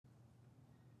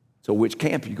So which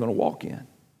camp are you going to walk in?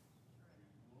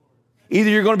 Either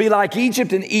you're going to be like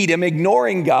Egypt and Edom,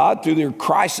 ignoring God through the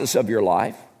crisis of your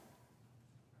life,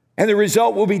 and the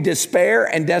result will be despair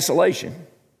and desolation.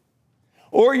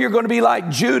 Or you're going to be like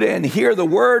Judah and hear the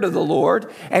word of the Lord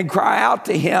and cry out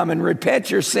to him and repent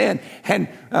your sin and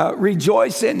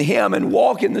rejoice in him and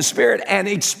walk in the Spirit and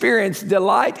experience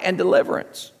delight and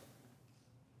deliverance.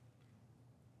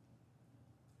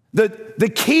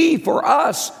 The key for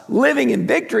us living in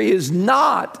victory is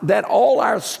not that all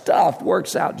our stuff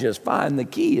works out just fine. The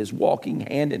key is walking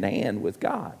hand in hand with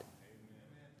God.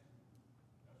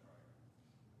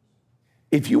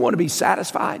 If you want to be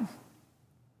satisfied,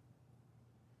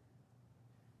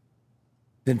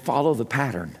 then follow the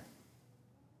pattern.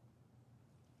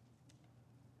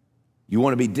 You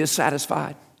want to be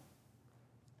dissatisfied?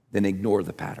 Then ignore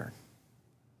the pattern.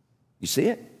 You see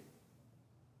it?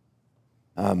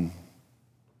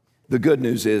 The good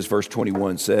news is, verse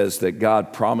 21 says that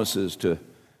God promises to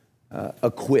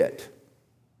acquit.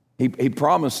 He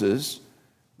promises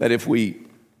that if we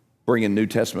bring in New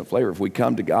Testament flavor, if we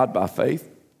come to God by faith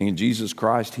in Jesus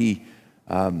Christ, he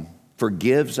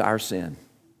forgives our sin.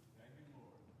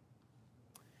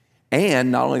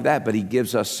 And not only that, but he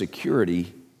gives us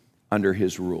security under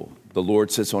his rule. The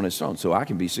Lord sits on his throne, so I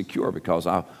can be secure because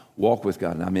I walk with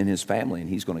God and I'm in his family and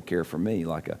he's going to care for me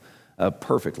like a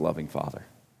perfect loving father.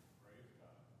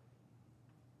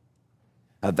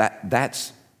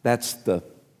 That's the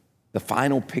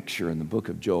final picture in the book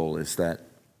of Joel, is that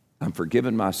I'm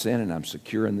forgiven my sin and I'm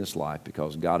secure in this life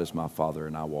because God is my father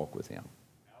and I walk with him.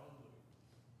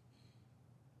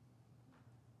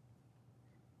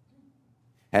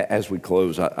 As we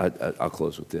close, I'll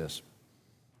close with this.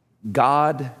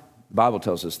 God, the Bible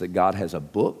tells us that God has a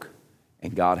book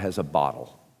and God has a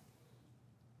bottle.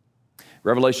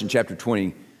 Revelation chapter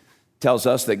 20 tells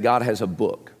us that God has a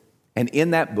book. And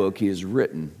in that book, he has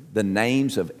written the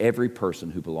names of every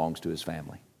person who belongs to his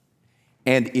family.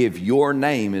 And if your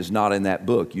name is not in that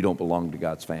book, you don't belong to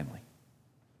God's family.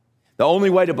 The only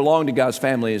way to belong to God's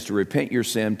family is to repent your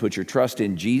sin, put your trust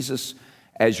in Jesus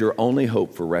as your only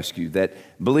hope for rescue, that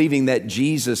believing that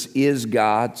Jesus is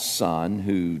God's Son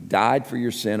who died for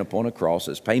your sin upon a cross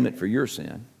as payment for your sin,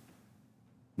 and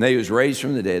that he was raised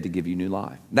from the dead to give you new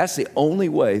life. That's the only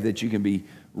way that you can be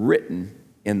written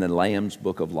in the Lamb's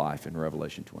book of life in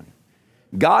Revelation 20.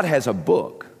 God has a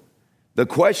book. The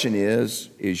question is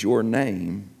your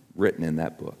name written in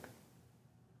that book?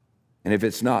 And if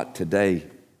it's not today,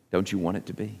 don't you want it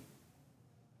to be?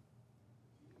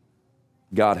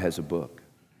 God has a book.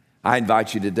 I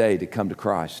invite you today to come to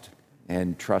Christ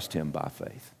and trust him by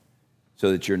faith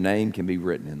so that your name can be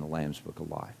written in the Lamb's book of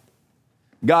life.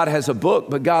 God has a book,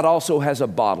 but God also has a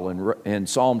bottle. In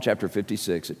Psalm chapter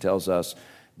 56, it tells us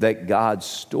that God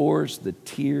stores the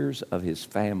tears of his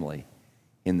family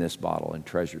in this bottle and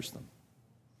treasures them.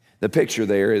 The picture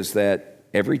there is that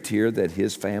every tear that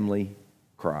his family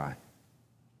cry,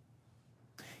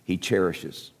 he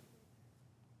cherishes.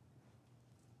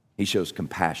 He shows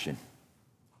compassion.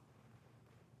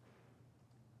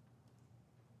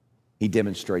 He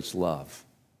demonstrates love.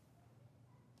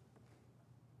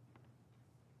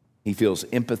 He feels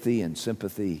empathy and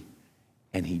sympathy,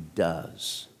 and he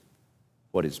does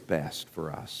what is best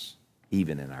for us,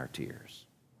 even in our tears.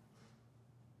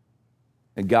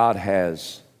 And God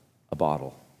has a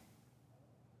bottle.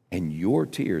 And your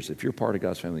tears, if you're part of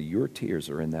God's family, your tears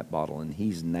are in that bottle, and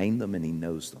he's named them and he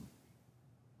knows them.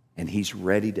 And he's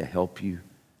ready to help you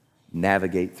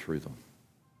navigate through them.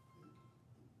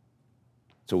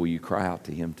 So will you cry out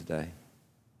to him today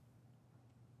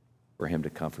for him to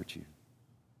comfort you?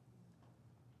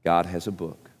 God has a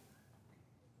book.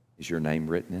 Is your name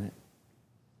written in it?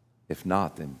 If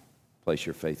not, then place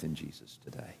your faith in Jesus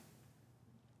today.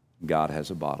 God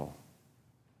has a bottle.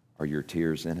 Are your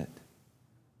tears in it?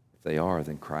 If they are,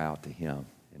 then cry out to him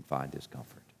and find his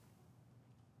comfort.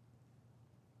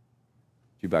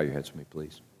 Would you bow your heads with me,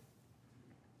 please?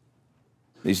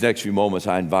 These next few moments,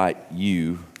 I invite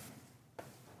you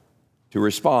to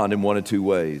respond in one of two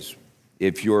ways.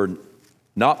 If you're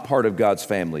not part of God's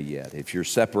family yet, if you're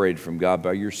separated from God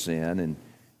by your sin and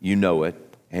you know it,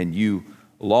 and you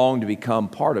long to become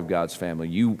part of God's family,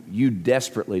 you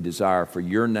desperately desire for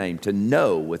your name to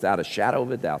know without a shadow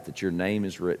of a doubt that your name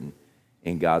is written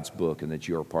in God's book and that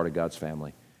you are part of God's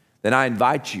family, then I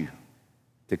invite you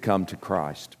to come to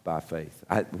Christ by faith.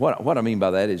 What I mean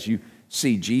by that is you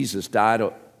see Jesus died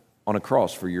on a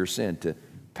cross for your sin to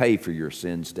pay for your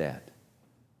sin's debt.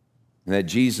 And that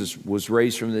Jesus was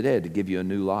raised from the dead to give you a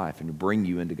new life and to bring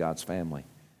you into God's family.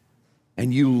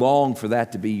 And you long for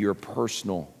that to be your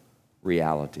personal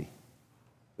reality,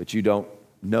 but you don't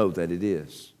know that it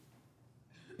is.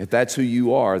 If that's who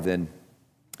you are, then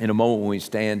in a moment when we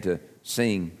stand to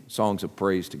sing songs of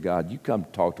praise to God, you come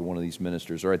talk to one of these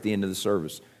ministers, or at the end of the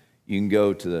service, you can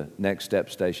go to the Next Step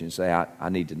station and say, I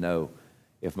need to know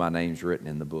if my name's written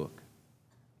in the book,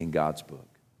 in God's book.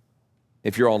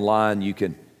 If you're online, you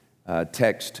can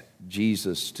text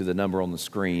Jesus to the number on the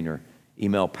screen or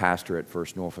email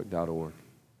pastor@firstnorfolk.org.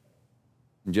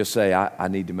 And just say, I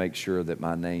need to make sure that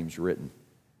my name's written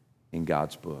in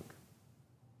God's book.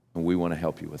 And we want to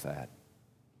help you with that.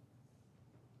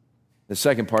 The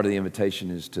second part of the invitation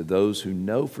is to those who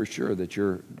know for sure that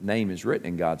your name is written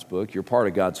in God's book. You're part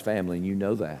of God's family and you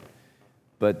know that.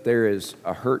 But there is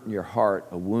a hurt in your heart,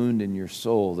 a wound in your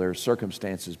soul. There are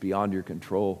circumstances beyond your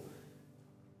control.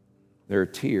 There are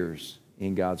tears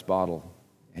in God's bottle,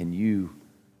 and you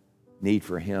need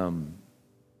for Him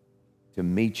to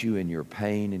meet you in your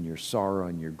pain and your sorrow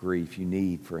and your grief. You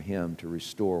need for Him to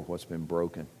restore what's been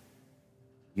broken.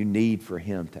 You need for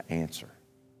Him to answer.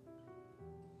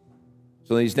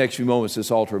 So in these next few moments,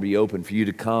 this altar will be open for you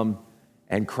to come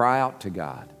and cry out to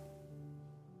God.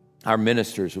 Our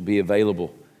ministers will be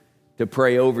available to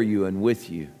pray over you and with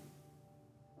you.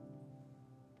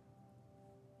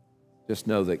 Just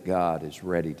know that God is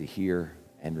ready to hear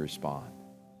and respond.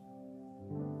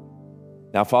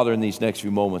 Now, Father, in these next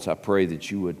few moments, I pray that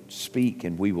you would speak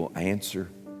and we will answer.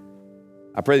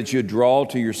 I pray that you would draw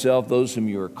to yourself those whom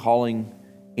you are calling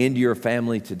into your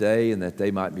family today, and that they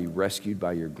might be rescued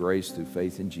by your grace through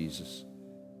faith in Jesus.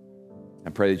 I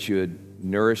pray that you would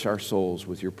nourish our souls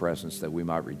with your presence, that we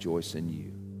might rejoice in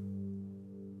you.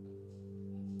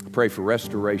 I pray for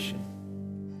restoration.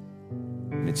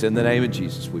 And it's in the name of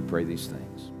Jesus we pray these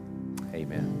things.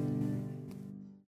 Amen.